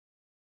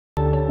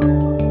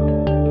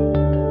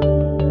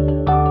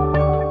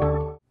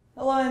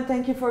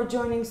thank you for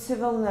joining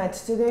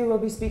CivilNet. Today we'll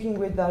be speaking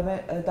with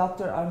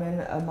Dr. Armen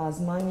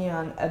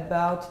Mazmanyan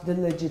about the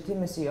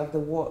legitimacy of the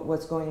war,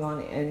 what's going on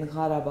in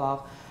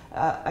Karabakh.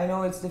 I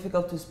know it's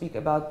difficult to speak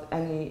about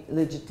any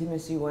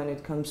legitimacy when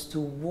it comes to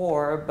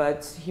war,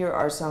 but here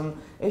are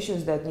some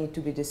issues that need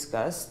to be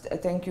discussed.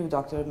 Thank you,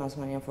 Dr.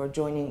 Mazmanyan, for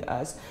joining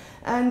us.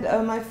 And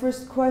my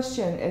first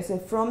question is,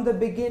 from the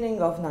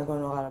beginning of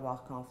Nagorno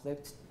Karabakh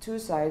conflict, two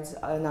sides,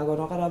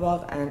 Nagorno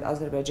Karabakh and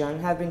Azerbaijan,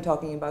 have been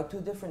talking about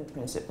two different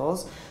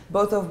principles,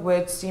 both of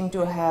which seem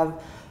to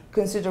have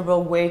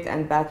considerable weight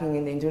and backing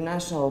in the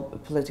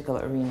international political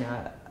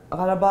arena.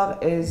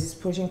 Karabakh is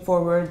pushing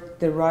forward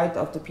the right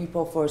of the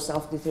people for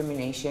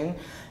self-determination,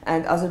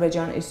 and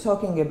Azerbaijan is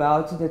talking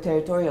about the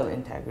territorial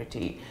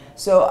integrity.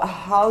 So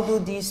how do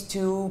these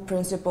two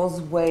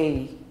principles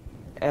weigh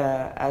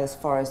as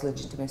far as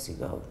legitimacy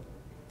goes?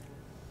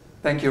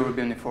 Thank you,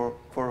 Rubini, for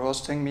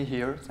hosting me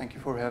here. Thank you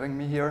for having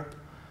me here.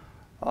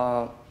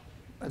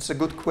 It's a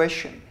good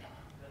question.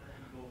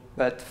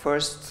 But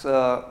first,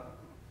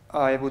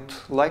 I would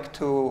like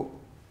to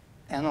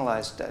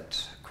analyze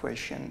that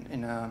question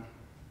in a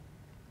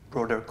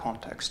broader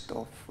context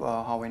of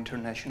how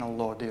international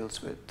law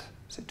deals with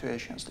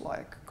situations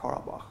like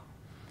Karabakh.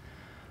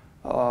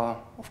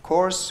 Of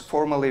course,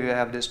 formally we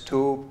have these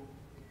two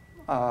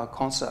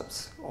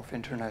concepts of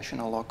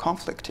international law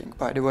conflicting.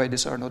 By the way,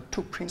 these are not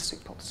two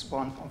principles.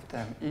 One of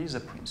them is a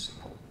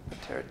principle, the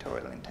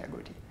territorial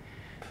integrity.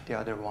 The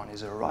other one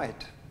is a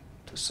right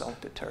to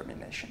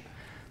self-determination.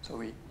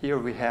 So here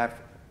we have,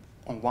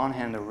 on one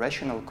hand, a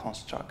rational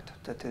construct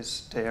that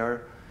is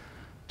there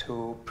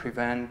to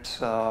prevent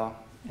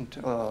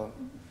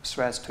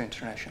threats to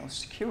international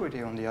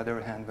security. On the other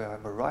hand, we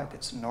have a right.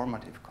 It's a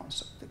normative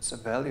concept. It's a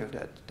value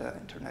that the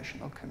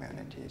international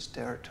community is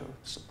there to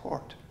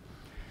support.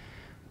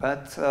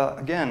 But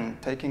again,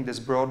 taking this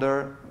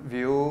broader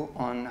view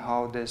on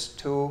how these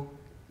two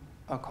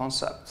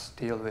concepts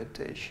deal with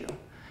the issue,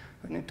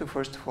 we need to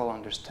first of all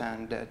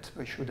understand that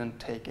we shouldn't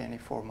take any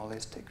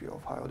formalistic view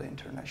of how the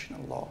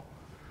international law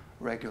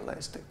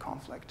regulates the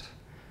conflict.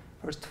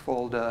 First of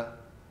all, the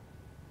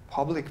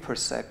public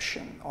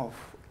perception of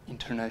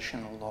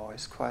international law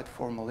is quite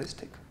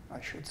formalistic, I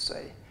should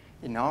say,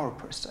 in our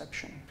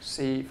perception.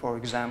 See, for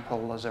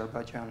example,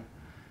 Azerbaijan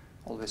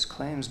always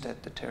claims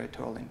that the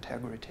territorial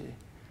integrity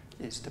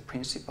is the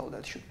principle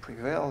that should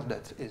prevail,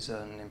 that is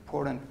an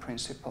important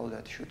principle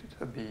that should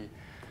be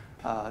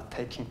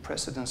taking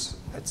precedence,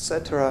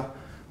 etc.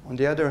 On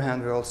the other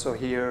hand, we also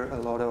hear a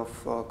lot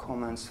of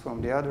comments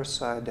from the other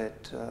side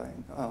that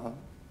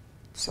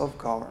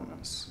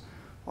self-governance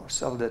or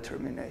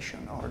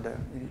self-determination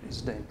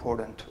is the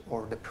important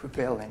or the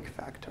prevailing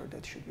factor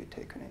that should be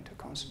taken into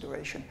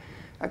consideration.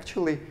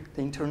 Actually,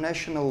 the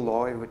international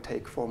law, if we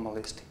take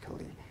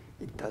formalistically,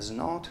 it does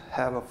not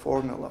have a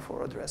formula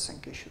for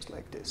addressing issues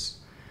like this.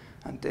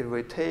 And if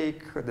we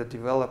take the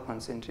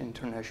developments into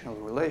international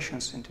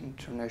relations, into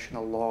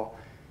international law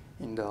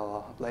in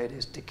the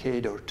latest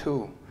decade or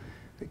two,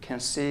 we can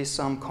see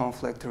some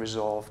conflict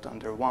resolved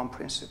under one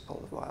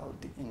principle, while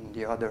in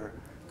the other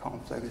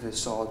conflict we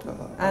saw the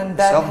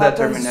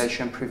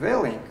self-determination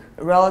prevailing.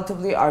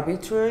 Relatively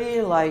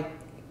arbitrary, like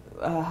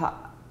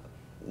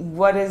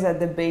what is at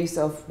the base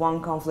of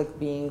one conflict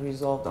being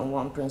resolved on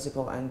one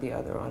principle and the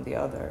other on the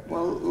other?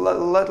 Well,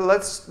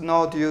 let's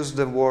not use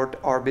the word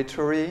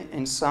arbitrary.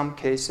 In some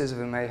cases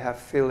we may have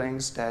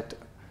feelings that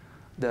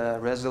the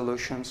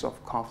resolutions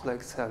of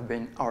conflicts have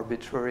been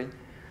arbitrary.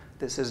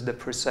 This is the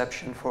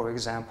perception, for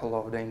example,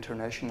 of the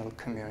international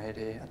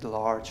community at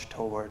large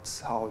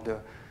towards how the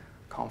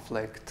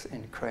conflict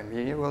in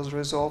Crimea was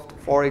resolved,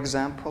 for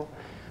example.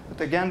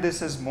 But again,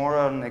 this is more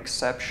an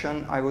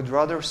exception. I would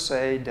rather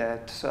say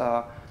that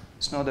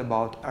it's not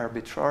about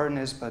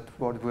arbitrariness, but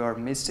what we are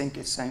missing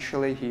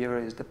essentially here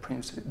is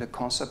the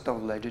concept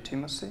of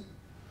legitimacy.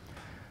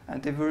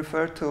 And if we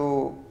refer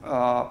to,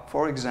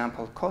 for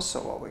example,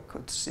 Kosovo, we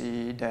could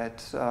see that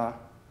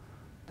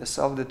the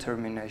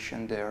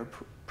self-determination there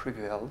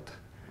prevailed,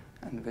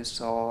 and we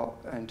saw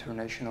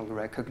international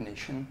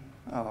recognition,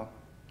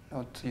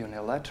 not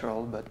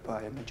unilateral, but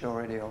by a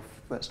majority of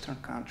Western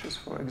countries,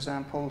 for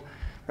example,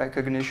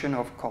 recognition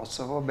of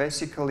Kosovo,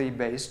 basically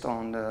based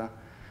on the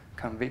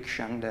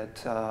conviction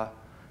that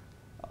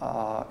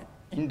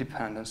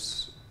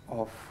independence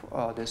of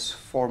this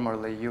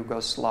formerly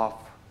Yugoslav,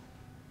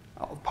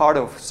 part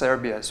of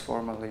Serbia's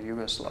formerly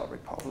Yugoslav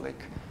Republic,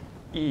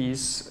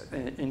 is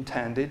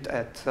intended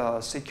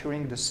at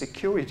securing the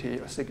security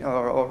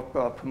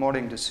or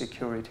promoting the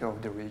security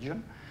of the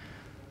region.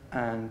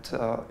 And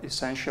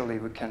essentially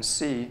we can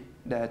see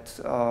that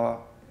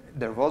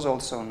there was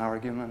also an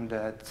argument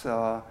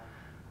that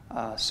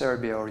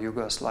Serbia or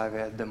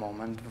Yugoslavia at the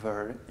moment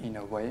were in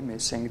a way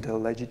missing the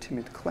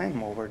legitimate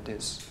claim over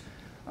this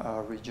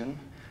region.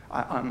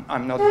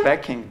 I'm not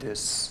backing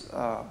these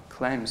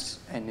claims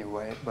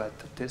anyway, but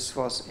this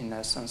was in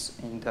essence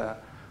in the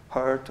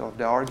heart of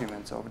the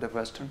arguments of the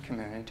Western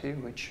community,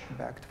 which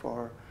backed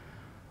for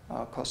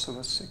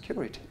Kosovo's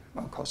security.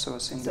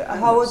 Kosovo's independence.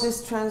 So how would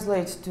this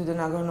translate to the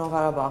Nagorno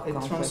Karabakh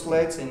conflict? It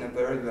translates in a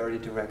very, very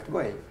direct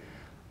way.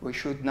 we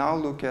should now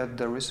look at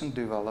the recent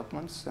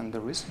developments and the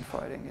recent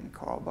fighting in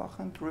Karabakh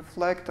and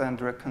reflect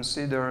and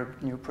reconsider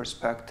new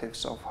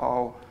perspectives of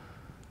how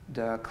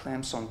the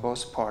claims on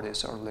both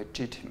parties are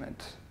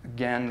legitimate.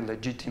 Again,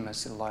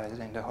 legitimacy lies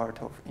in the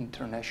heart of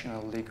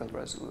international legal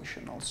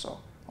resolution also,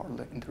 or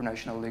the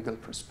international legal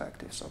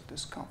perspectives of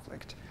this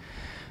conflict.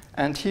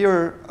 And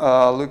here,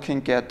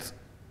 looking at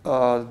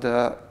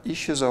the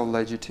issues of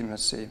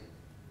legitimacy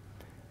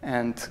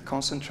and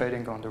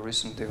concentrating on the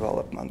recent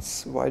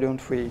developments, why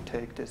don't we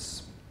take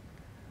these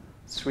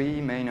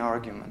three main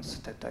arguments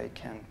that I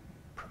can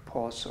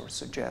propose or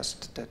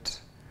suggest that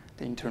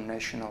the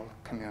international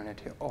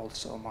community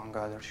also, among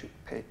others,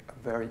 should pay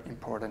a very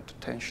important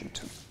attention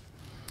to.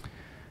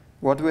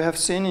 What we have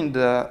seen in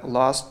the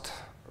last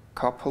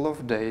couple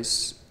of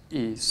days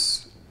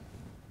is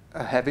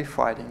a heavy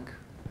fighting,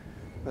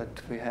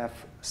 but we have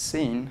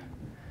seen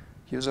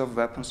use of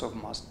weapons of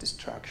mass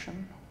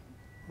destruction.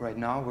 Right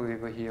now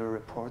we hear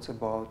reports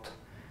about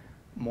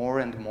more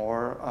and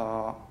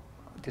more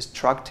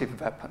destructive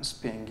weapons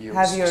being used.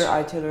 Heavier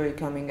artillery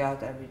coming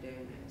out every day.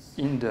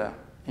 Yes.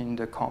 In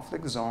the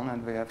conflict zone,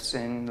 and we have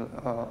seen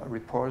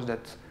reports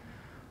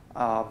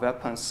that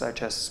weapons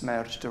such as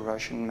Smerch, the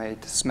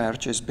Russian-made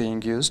Smerch, is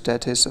being used.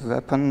 That is a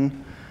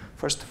weapon,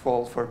 first of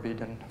all,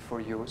 forbidden for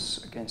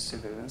use against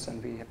civilians,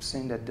 and we have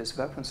seen that these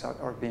weapons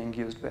are being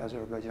used by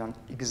Azerbaijan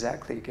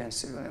exactly against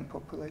civilian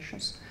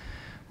populations.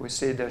 We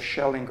see the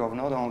shelling of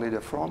not only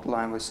the front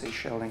line, we see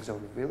shellings of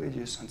the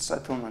villages and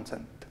settlements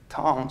and the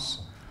towns.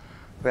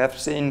 We have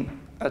seen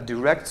a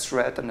direct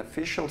threat, an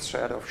official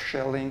threat of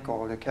shelling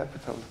of the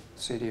capital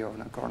city of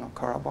Nagorno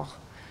Karabakh.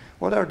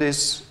 What are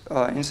these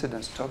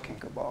incidents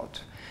talking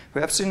about?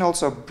 We have seen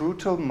also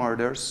brutal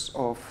murders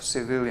of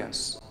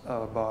civilians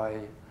by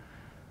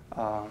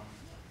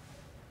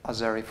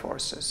Azeri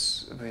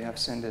forces. We have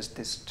seen these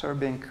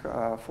disturbing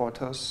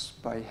photos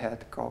by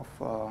head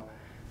of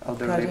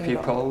elderly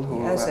people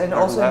who yes, and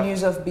also left.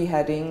 News of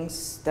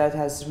beheadings that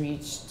has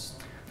reached.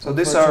 So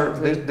these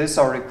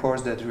are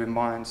reports that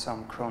remind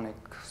some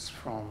chronics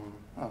from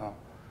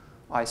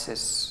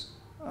ISIS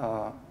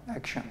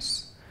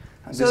actions.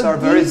 And so these are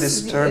very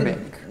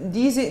disturbing.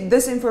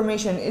 This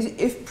information,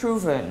 if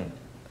proven,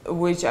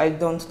 which I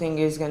don't think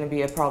is going to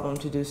be a problem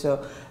to do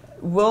so,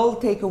 will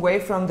take away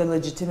from the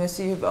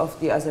legitimacy of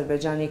the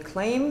Azerbaijani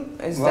claim?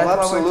 Is that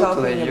what we're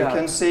talking about? You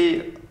can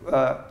see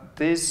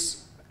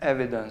this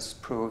evidence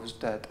proves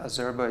that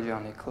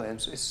Azerbaijani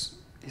claims is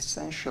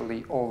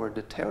essentially over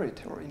the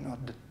territory, not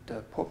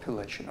the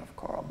population of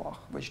Karabakh,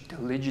 which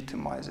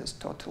delegitimizes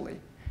totally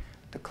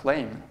the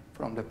claim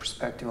from the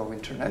perspective of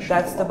international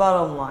That's law. The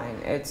bottom line.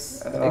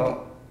 It's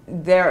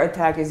their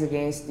attack is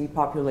against the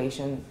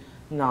population,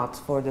 not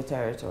for the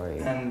territory.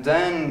 And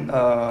then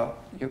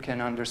you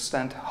can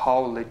understand how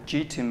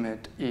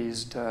legitimate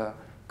is the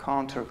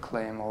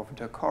counterclaim of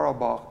the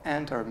Karabakh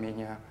and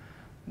Armenia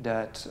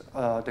that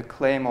the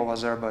claim of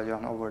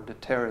Azerbaijan over the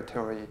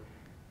territory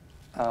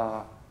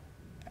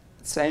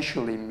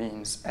essentially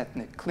means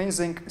ethnic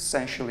cleansing,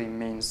 essentially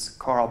means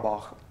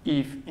Karabakh.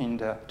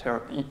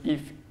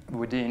 If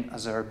within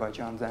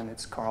Azerbaijan, then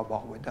it's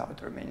Karabakh without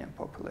Armenian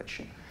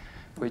population,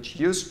 which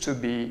used to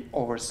be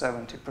over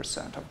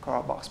 70% of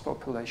Karabakh's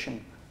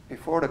population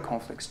before the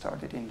conflict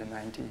started in the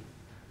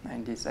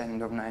 90s,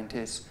 end of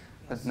 90s.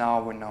 But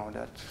now we know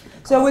that.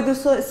 So with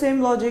the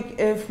same logic,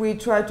 if we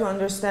try to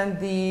understand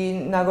the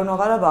Nagorno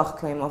Karabakh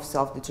claim of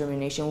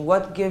self-determination,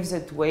 what gives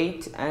it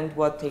weight and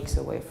what takes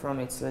away from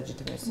its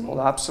legitimacy?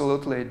 Well,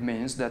 absolutely, it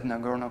means that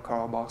Nagorno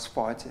Karabakh's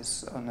fight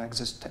is an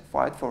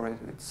fight for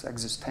its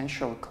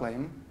existential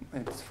claim.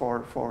 It's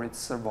for its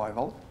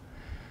survival.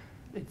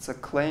 It's a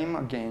claim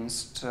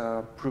against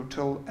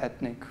brutal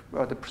ethnic,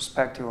 the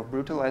perspective of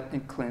brutal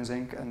ethnic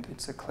cleansing, and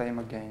it's a claim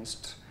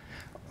against.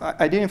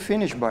 I didn't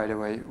finish, by the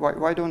way.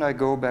 Why don't I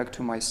go back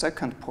to my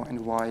second point?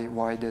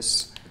 Why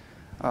this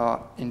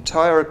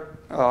entire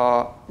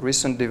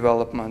recent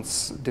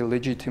developments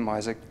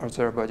delegitimize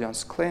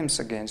Azerbaijan's claims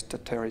against the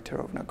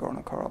territory of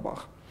Nagorno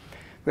Karabakh?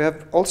 We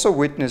have also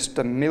witnessed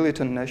a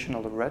militant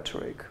national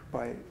rhetoric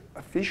by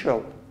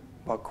official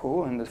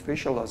Baku and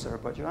official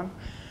Azerbaijan,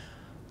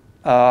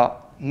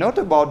 not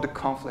about the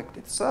conflict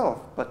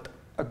itself, but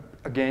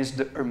against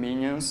the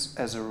Armenians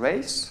as a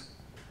race.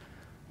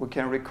 We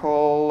can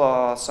recall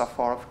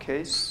Safarov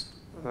case.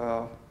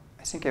 I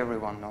think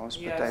everyone knows,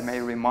 yes. But I may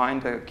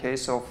remind the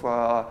case of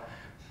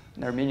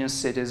an Armenian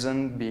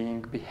citizen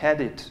being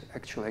beheaded,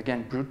 actually,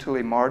 again,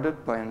 brutally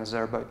murdered by an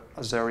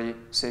Azeri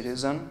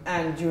citizen.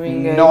 And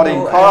during not in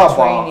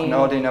Karabakh,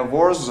 not in a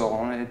war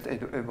zone.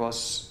 It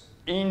was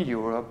in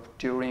Europe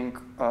during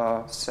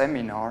a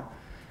seminar,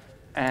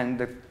 and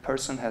the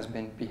person has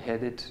been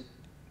beheaded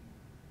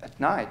at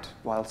night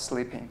while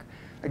sleeping.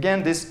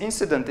 Again, this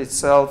incident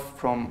itself,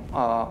 from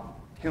a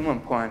human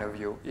point of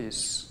view,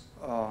 is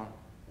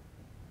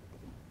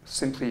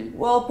simply...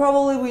 Well,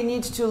 probably we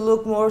need to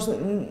look more,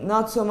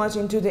 not so much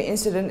into the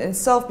incident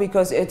itself,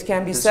 because it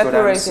can be separated.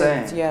 What I'm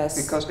saying,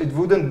 yes. Because it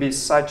wouldn't be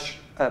such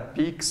a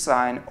big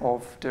sign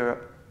of the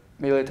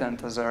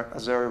militant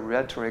Azeri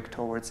rhetoric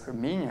towards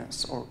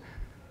Armenians, or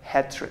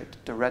hatred,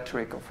 the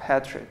rhetoric of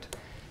hatred,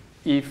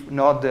 if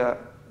not the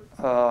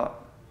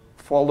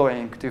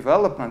following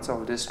developments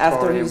of this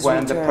story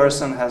when the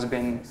person has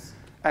been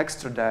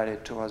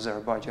extradited to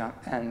Azerbaijan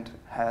and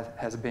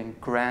has been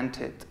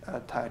granted a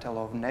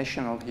title of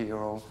national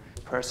hero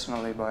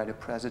personally by the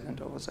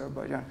president of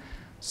Azerbaijan.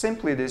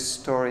 Simply this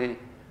story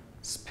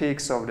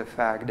speaks of the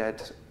fact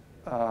that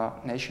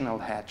national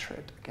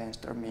hatred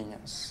against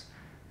Armenians,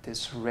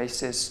 this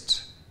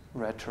racist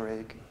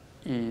rhetoric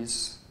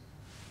is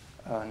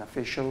an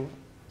official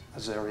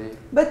Azeri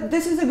But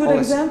this is a good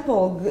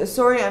example.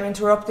 Sorry, I'm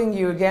interrupting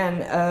you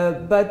again,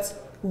 but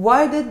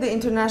why did the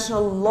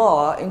international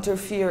law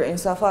interfere in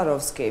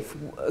Safarov's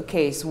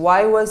case?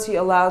 Why was he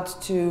allowed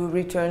to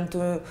return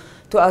to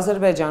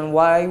Azerbaijan?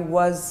 Why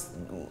was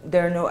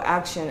there no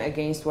action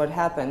against what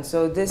happened?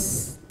 So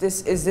is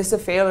this a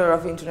failure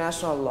of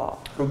international law?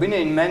 Rubina,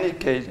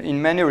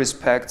 in many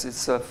respects,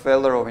 it's a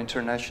failure of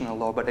international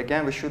law. But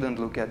again, we shouldn't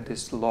look at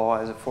this law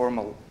as a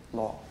formal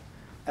law,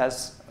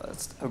 as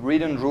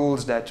written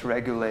rules that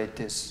regulate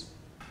these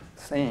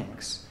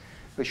things.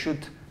 We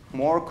should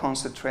more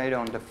concentrate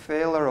on the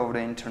failure of the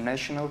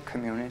international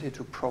community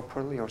to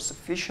properly or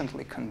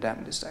sufficiently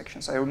condemn these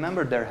actions. I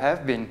remember there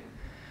have been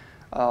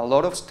a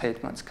lot of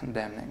statements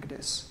condemning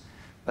this,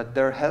 but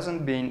there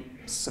hasn't been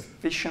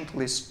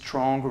sufficiently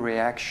strong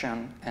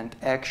reaction and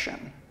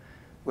action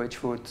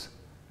which would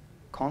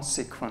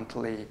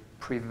consequently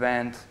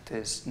prevent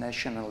this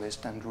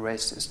nationalist and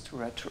racist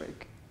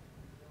rhetoric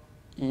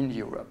in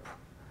Europe,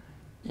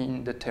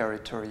 in the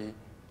territory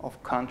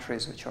of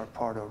countries which are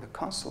part of the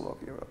Council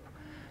of Europe.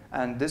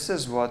 And this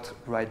is what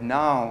right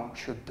now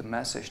should the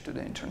message to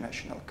the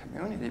international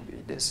community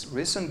be. These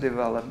recent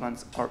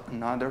developments are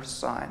another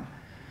sign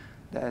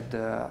that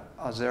the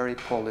Azeri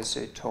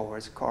policy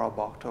towards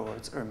Karabakh,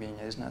 towards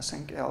Armenia is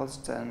nothing else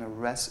than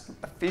an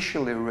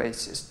officially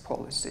racist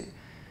policy,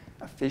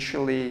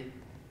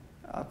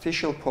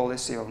 official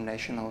policy of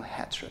national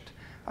hatred.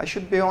 I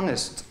should be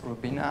honest,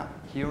 Rubina,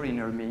 here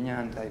in Armenia,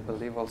 and I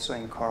believe also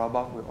in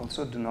Karabakh, we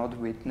also do not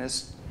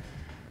witness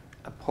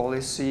a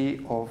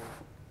policy of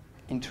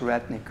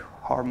interethnic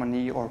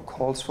harmony or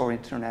calls for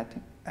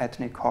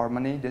ethnic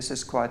harmony. This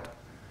is quite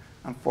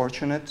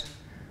unfortunate,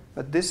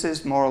 but this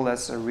is more or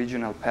less a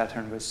regional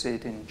pattern. We see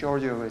it in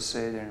Georgia, we see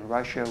it in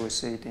Russia, we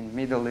see it in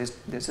Middle East.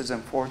 This is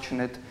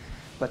unfortunate,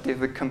 but if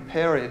we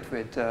compare it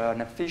with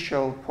an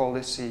official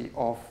policy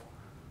of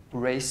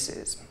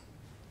racism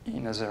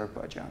in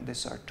Azerbaijan,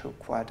 these are two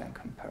quite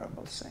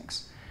incomparable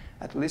things.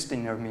 At least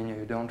in Armenia,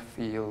 you don't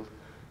feel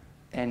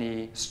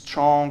any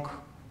strong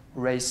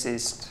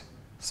racist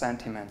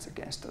sentiments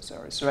against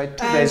Azeris, right?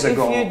 2 days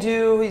ago. And if you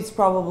do, it's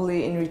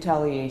probably in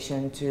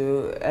retaliation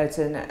to, it's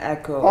an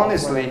echo.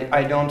 Honestly,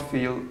 I don't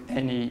feel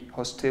any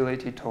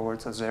hostility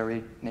towards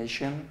Azeri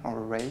nation or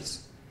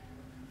race.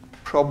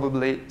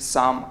 Probably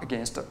some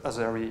against the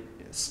Azeri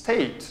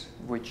state,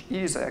 which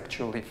is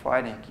actually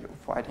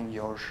fighting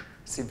your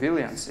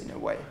civilians in a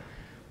way.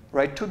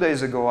 Right, 2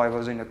 days ago, I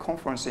was in a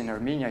conference in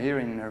Armenia, here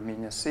in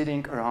Armenia,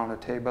 sitting around a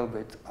table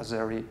with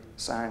Azeri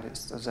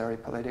scientists,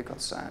 Azeri political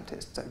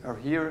scientists. They were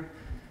here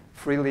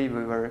freely,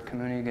 we were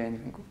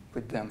communicating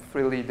with them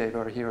freely, they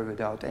were here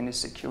without any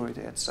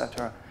security,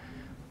 etc.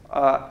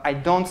 I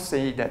don't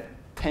see that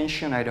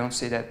tension, I don't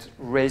see that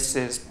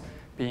racism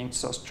being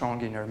so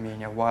strong in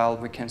Armenia, while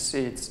we can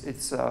see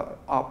it's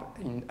up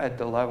at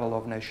the level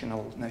of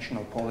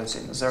national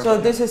policy in Azerbaijan.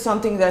 So this is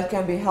something that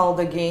can be held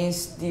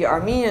against the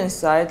Armenian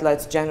side,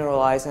 let's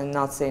generalize and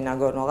not say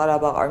Nagorno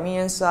Karabakh,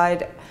 Armenian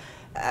side.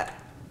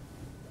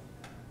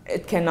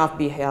 It cannot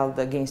be held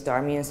against the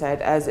Armenian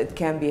side as it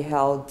can be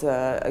held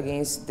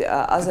against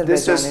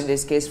Azerbaijan in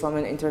this case from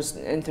an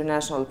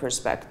international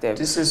perspective.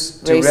 This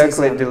is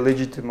directly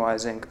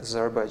delegitimizing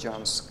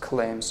Azerbaijan's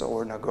claims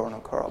over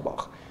Nagorno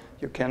Karabakh.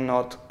 You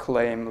cannot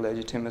claim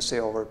legitimacy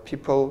over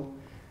people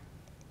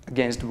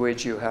against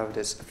which you have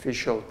this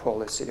official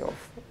policy of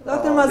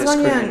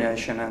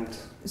discrimination and...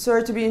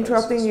 Sorry to be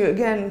interrupting you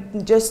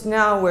again. Just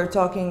now we're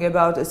talking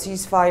about a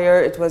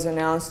ceasefire. It was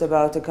announced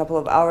about a couple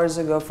of hours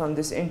ago from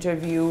this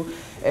interview.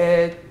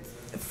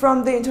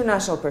 From the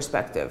international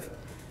perspective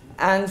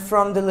and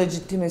from the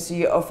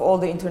legitimacy of all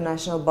the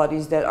international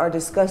bodies that are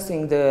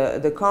discussing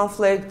the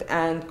conflict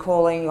and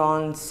calling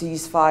on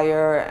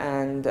ceasefire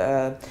and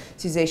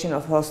cessation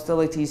of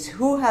hostilities,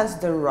 who has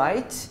the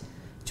right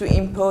to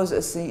impose a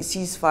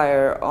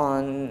ceasefire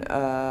on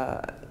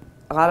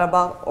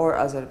Karabakh or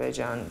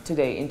Azerbaijan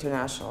today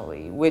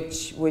internationally?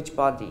 Which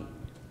body?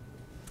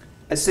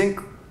 I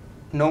think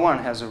no one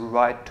has a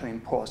right to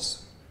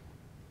impose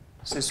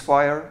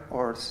ceasefire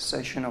or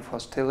cessation of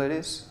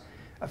hostilities.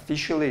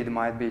 Officially, it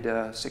might be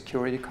the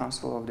Security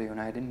Council of the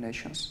United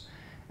Nations,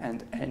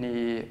 and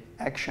any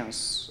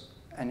actions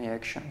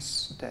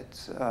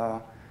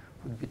that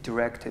would be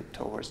directed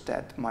towards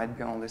that might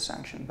be only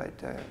sanctioned by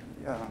the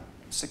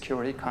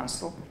Security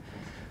Council.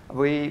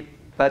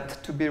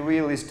 But to be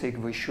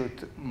realistic, we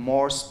should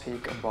more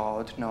speak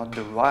about not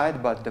the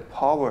right, but the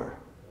power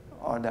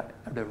or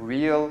the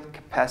real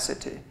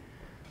capacity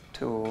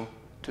to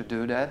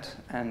do that.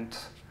 And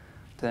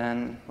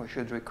then we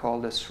should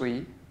recall the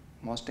three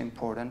most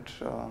important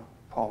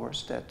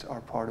powers that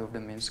are part of the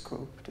Minsk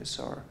group. These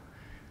are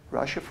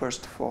Russia,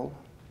 first of all,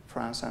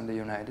 France and the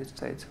United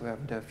States, who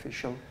have the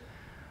official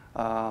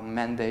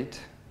mandate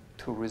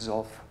to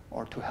resolve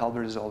or to help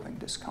resolving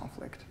this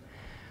conflict.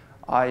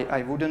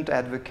 I wouldn't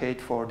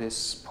advocate for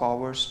these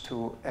powers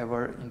to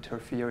ever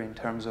interfere in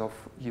terms of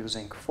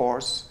using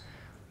force,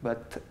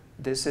 but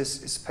this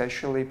is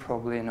especially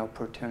probably an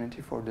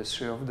opportunity for the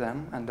three of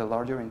them and the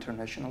larger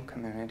international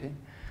community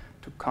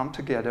to come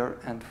together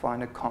and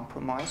find a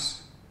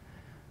compromise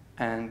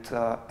and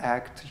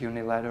act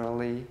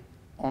unilaterally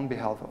on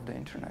behalf of the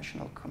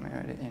international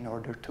community in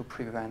order to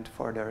prevent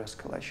further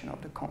escalation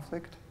of the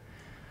conflict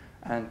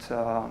and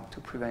to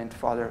prevent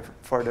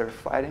further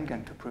fighting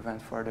and to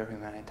prevent further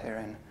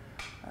humanitarian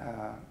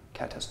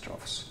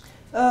catastrophes.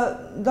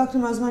 Dr.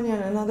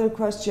 Mazmanyan, another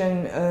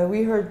question.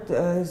 We heard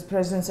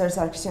President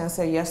Sargsyan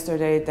say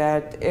yesterday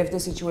that if the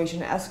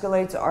situation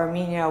escalates,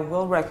 Armenia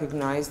will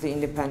recognize the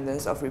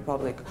independence of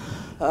Republic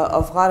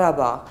of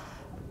Karabakh.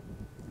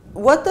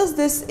 What does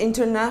this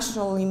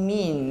internationally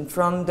mean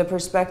from the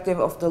perspective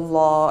of the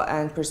law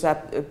and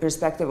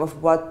perspective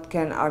of what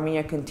can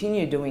Armenia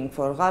continue doing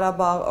for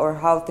Karabakh or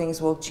how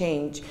things will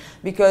change?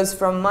 Because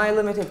from my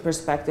limited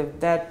perspective,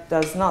 that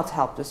does not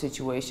help the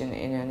situation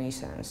in any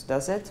sense,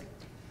 does it?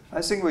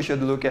 I think we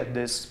should look at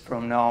this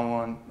from now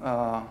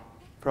on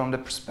from the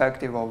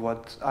perspective of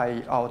what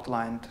I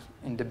outlined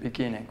in the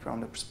beginning,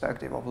 from the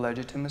perspective of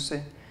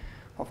legitimacy.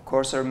 Of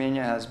course,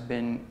 Armenia has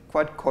been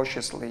quite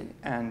cautiously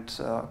and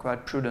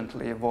quite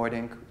prudently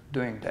avoiding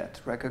doing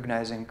that,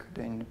 recognizing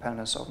the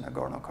independence of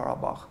Nagorno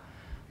Karabakh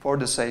for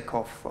the sake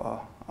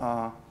of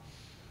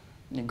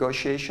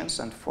negotiations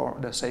and for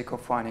the sake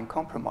of finding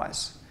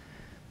compromise.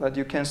 But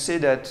you can see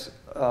that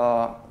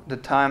the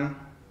time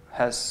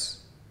has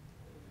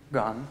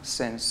gone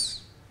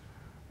since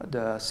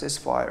the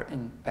ceasefire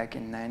back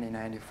in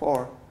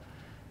 1994,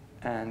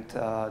 and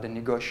the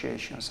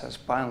negotiations has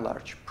by and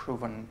large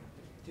proven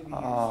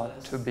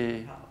to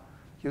be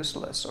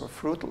useless or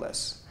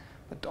fruitless.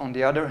 But on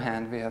the other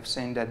hand, we have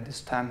seen that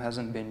this time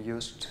hasn't been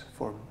used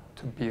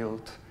to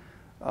build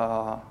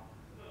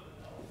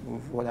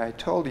what I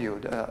told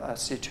you, a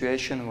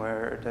situation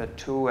where the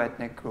two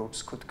ethnic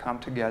groups could come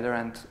together,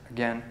 and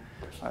again,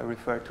 I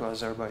refer to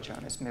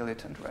Azerbaijani's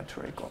militant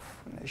rhetoric of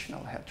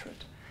national hatred.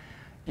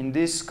 In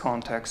this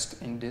context,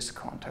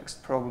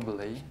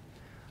 probably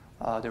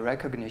the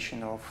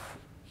recognition of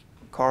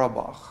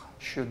Karabakh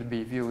should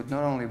be viewed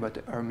not only by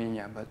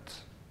Armenia but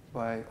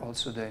by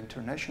also the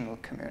international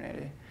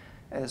community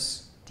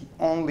as the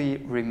only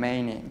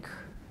remaining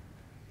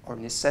or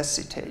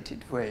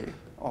necessitated way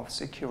of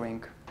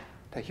securing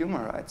the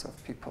human rights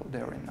of people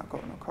there in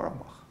Nagorno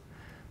Karabakh.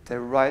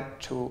 Their right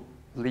to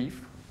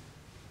live,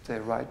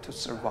 their right to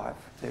survive,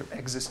 their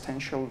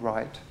existential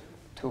right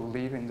to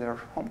live in their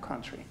home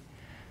country,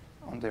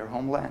 on their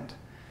homeland.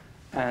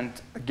 And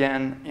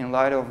again, in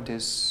light of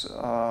these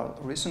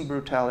recent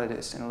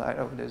brutalities, in light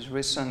of these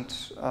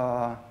recent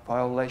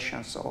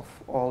violations of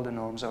all the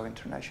norms of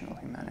international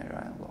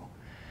humanitarian law,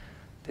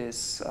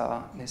 this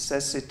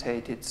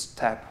necessitated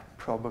step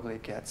probably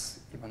gets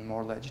even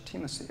more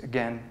legitimacy.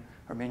 Again,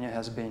 Armenia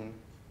has been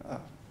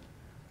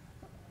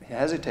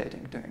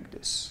hesitating doing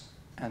this,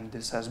 and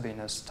this has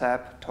been a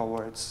step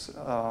towards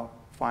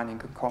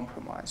finding a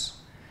compromise.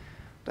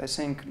 But I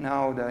think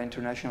now the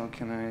international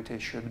community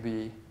should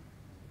be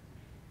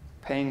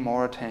paying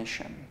more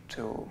attention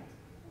to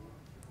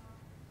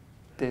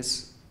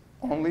this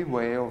only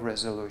way of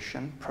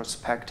resolution,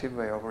 prospective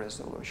way of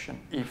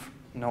resolution, if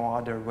no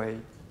other way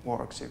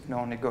works, if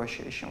no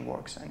negotiation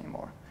works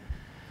anymore,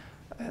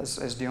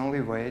 as the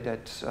only way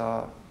that,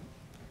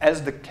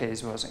 as the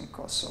case was in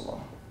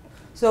Kosovo.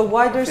 So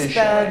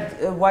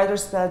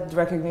widespread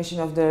recognition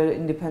of the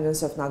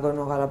independence of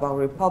Nagorno-Karabakh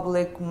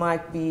Republic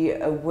might be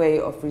a way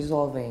of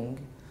resolving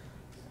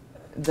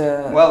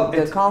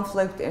the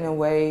conflict in a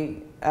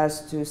way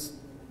as to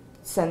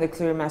send a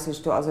clear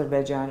message to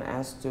Azerbaijan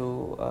as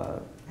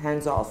to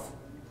hands off?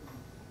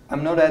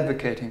 I'm not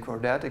advocating for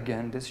that.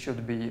 Again, this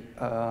should be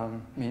a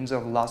means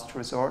of last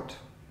resort.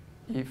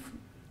 If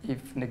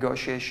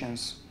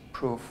negotiations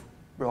prove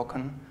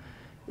broken,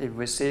 if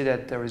we see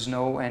that there is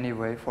no any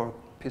way for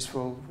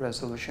peaceful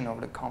resolution of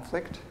the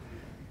conflict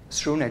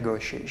through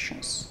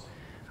negotiations,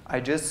 I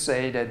just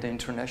say that the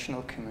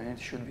international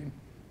community should be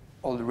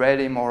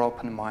already more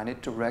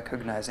open-minded to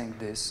recognizing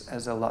this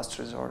as a last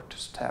resort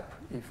step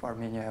if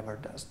Armenia ever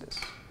does this.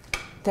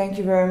 Thank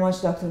you very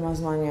much, Dr.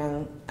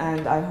 Mazmanyan,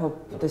 and I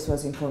hope this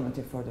was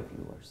informative for the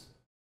viewers.